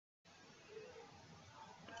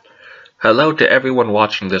Hello to everyone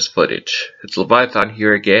watching this footage. It's Leviathan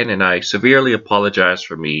here again, and I severely apologize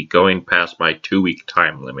for me going past my 2-week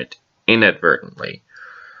time limit inadvertently.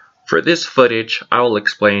 For this footage, I will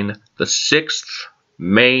explain the 6th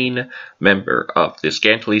main member of the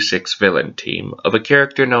Scantily 6 villain team of a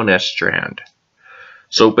character known as Strand.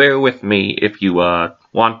 So bear with me if you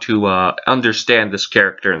want to understand this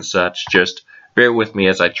character and such. Just bear with me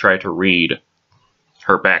as I try to read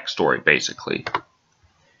her backstory, basically.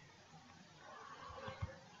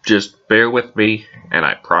 Just bear with me, and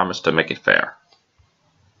I promise to make it fair.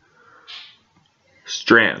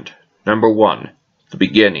 Strand, number 1, The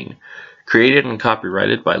Beginning, created and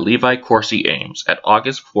copyrighted by Levi Corsi Ames at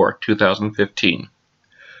August 4, 2015.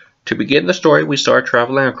 To begin the story, we start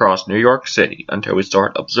traveling across New York City until we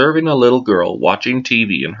start observing a little girl watching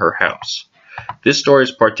TV in her house. This story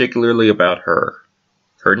is particularly about her.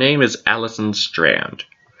 Her name is Allison Strand.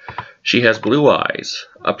 She has blue eyes,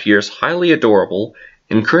 appears highly adorable,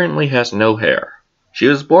 and currently has no hair. She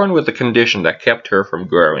was born with a condition that kept her from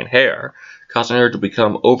growing hair, causing her to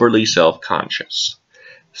become overly self-conscious.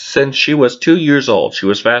 Since she was 2 years old, she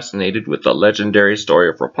was fascinated with the legendary story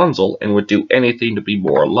of Rapunzel and would do anything to be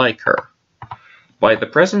more like her. By the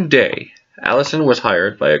present day, Allison was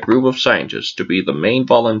hired by a group of scientists to be the main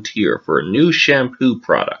volunteer for a new shampoo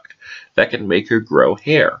product that can make her grow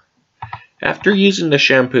hair. After using the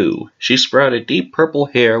shampoo, she sprouted deep purple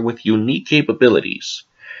hair with unique capabilities,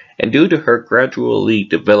 and due to her gradually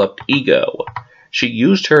developed ego, she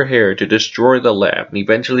used her hair to destroy the lab and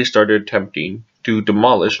eventually started attempting to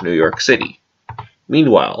demolish New York City.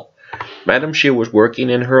 Meanwhile, Madame Shear was working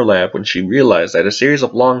in her lab when she realized that a series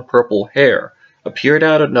of long purple hair appeared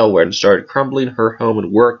out of nowhere and started crumbling her home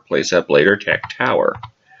and workplace at Blader Tech Tower.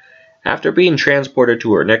 After being transported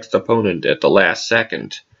to her next opponent at the last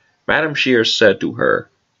second, Madame Shear said to her,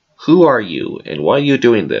 "Who are you, and why are you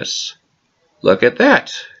doing this?" "Look at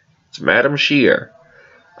that. It's Madame Shear.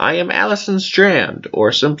 I am Allison Strand,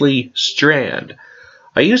 or simply Strand.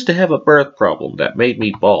 I used to have a birth problem that made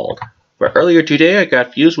me bald, but earlier today I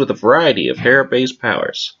got fused with a variety of hair-based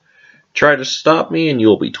powers. Try to stop me and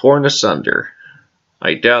you'll be torn asunder."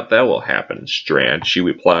 "I doubt that will happen, Strand," she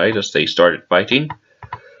replied as they started fighting.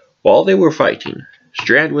 While they were fighting,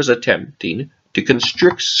 Strand was attempting to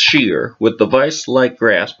constrict Shear with the vice-like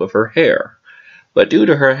grasp of her hair, but due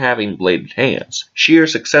to her having bladed hands, Shear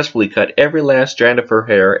successfully cut every last strand of her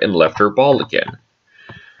hair and left her bald again.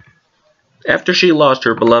 After she lost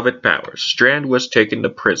her beloved powers, Strand was taken to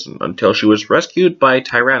prison until she was rescued by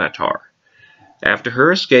Tyranitar. After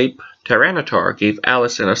her escape, Tyranitar gave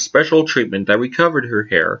Allison a special treatment that recovered her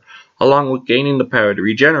hair, along with gaining the power to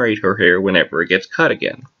regenerate her hair whenever it gets cut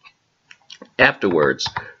again. Afterwards,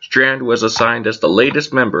 Strand was assigned as the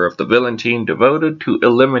latest member of the villain team devoted to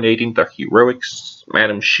eliminating the heroic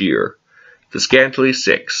Madame Shear, the Scantily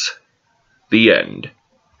 6. The end.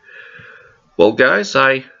 Well guys,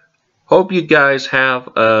 I hope you guys have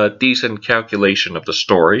a decent calculation of the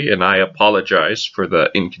story, and I apologize for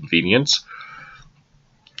the inconvenience.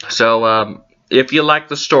 So, if you like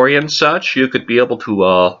the story and such, you could be able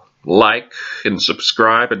to like and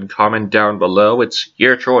subscribe and comment down below. It's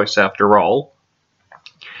your choice after all.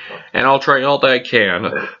 And I'll try all that I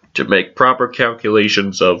can to make proper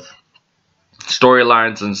calculations of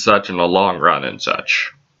storylines and such in the long run and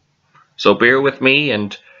such. So bear with me,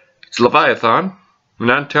 and it's Leviathan.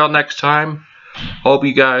 And until next time, hope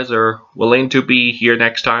you guys are willing to be here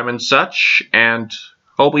next time and such, and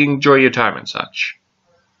hope you enjoy your time and such.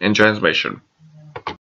 In transmission.